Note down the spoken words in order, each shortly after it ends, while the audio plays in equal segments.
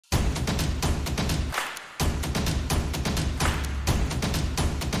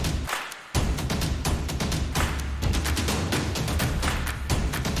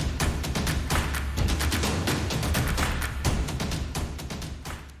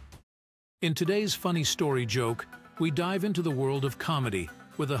In today's funny story joke, we dive into the world of comedy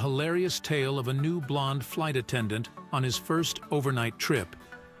with a hilarious tale of a new blonde flight attendant on his first overnight trip.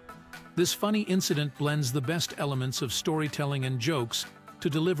 This funny incident blends the best elements of storytelling and jokes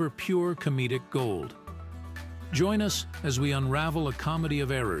to deliver pure comedic gold. Join us as we unravel a comedy of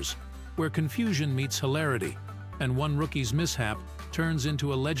errors, where confusion meets hilarity, and one rookie's mishap turns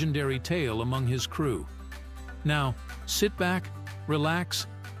into a legendary tale among his crew. Now, sit back, relax,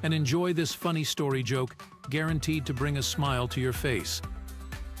 and enjoy this funny story joke guaranteed to bring a smile to your face.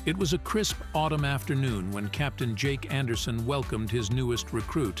 It was a crisp autumn afternoon when Captain Jake Anderson welcomed his newest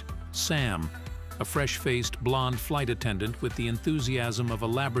recruit, Sam, a fresh-faced blonde flight attendant with the enthusiasm of a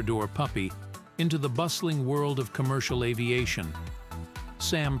Labrador puppy, into the bustling world of commercial aviation.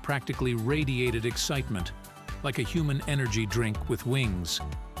 Sam practically radiated excitement, like a human energy drink with wings.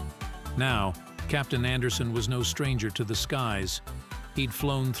 Now, Captain Anderson was no stranger to the skies. He'd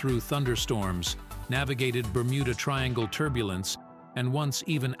flown through thunderstorms, navigated Bermuda Triangle turbulence, and once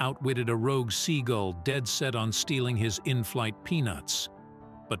even outwitted a rogue seagull dead set on stealing his in-flight peanuts.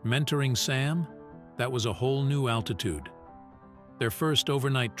 But mentoring Sam? That was a whole new altitude. Their first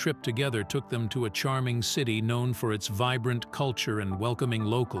overnight trip together took them to a charming city known for its vibrant culture and welcoming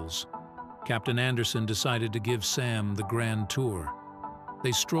locals. Captain Anderson decided to give Sam the grand tour.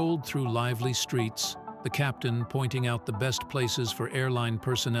 They strolled through lively streets, the captain pointing out the best places for airline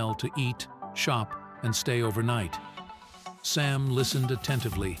personnel to eat, shop, and stay overnight. Sam listened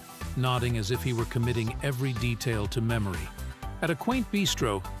attentively, nodding as if he were committing every detail to memory. At a quaint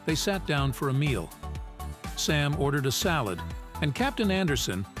bistro, they sat down for a meal. Sam ordered a salad, and Captain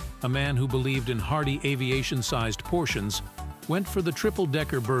Anderson, a man who believed in hearty aviation-sized portions, went for the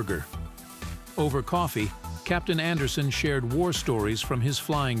triple-decker burger. Over coffee, Captain Anderson shared war stories from his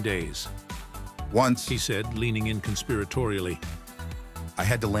flying days. Once, He said, leaning in conspiratorially. I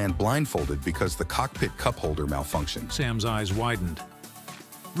had to land blindfolded because the cockpit cup holder malfunctioned. Sam's eyes widened.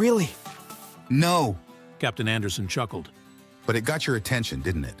 Really? No, Captain Anderson chuckled. but it got your attention,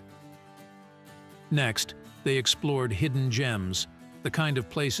 didn't it? Next, they explored hidden gems, the kind of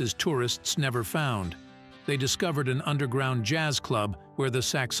places tourists never found. They discovered an underground jazz club where the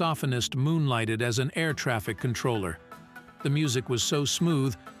saxophonist moonlighted as an air traffic controller. The music was so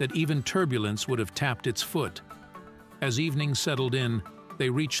smooth that even turbulence would have tapped its foot. As evening settled in, they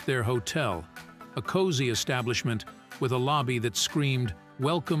reached their hotel, a cozy establishment with a lobby that screamed,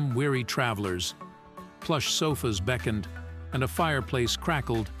 "Welcome, weary travelers." Plush sofas beckoned, and a fireplace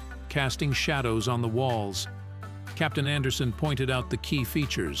crackled, casting shadows on the walls. Captain Anderson pointed out the key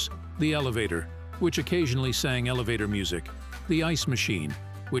features: the elevator, which occasionally sang elevator music, the ice machine,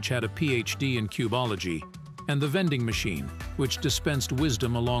 which had a PhD in cubology, and the vending machine, which dispensed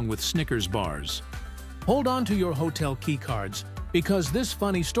wisdom along with Snickers bars. Hold on to your hotel keycards, because this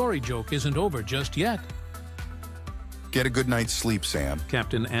funny story joke isn't over just yet, Get a good night's sleep, Sam.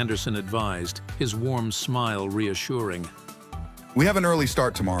 Captain Anderson advised, his warm smile reassuring. We have an early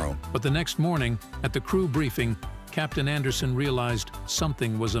start tomorrow. But the next morning, at the crew briefing, Captain Anderson realized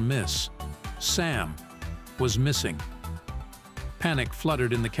something was amiss. Sam was missing. Panic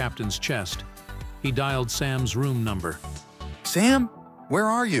fluttered in the captain's chest. He dialed Sam's room number. Sam, where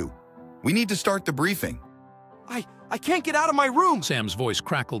are you? We need to start the briefing. I can't get out of my room! Sam's voice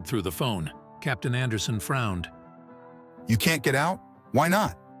crackled through the phone. Captain Anderson frowned. You can't get out? Why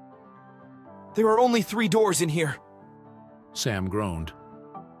not? There are only 3 doors in here. Sam groaned.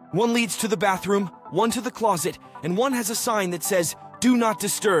 One leads to the bathroom, one to the closet, and one has a sign that says, "Do not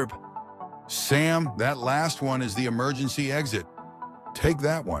disturb." Sam, that last one is the emergency exit. Take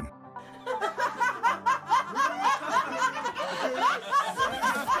that one.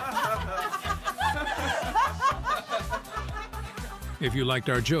 If you liked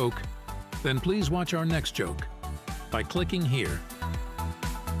our joke, then please watch our next joke by clicking here.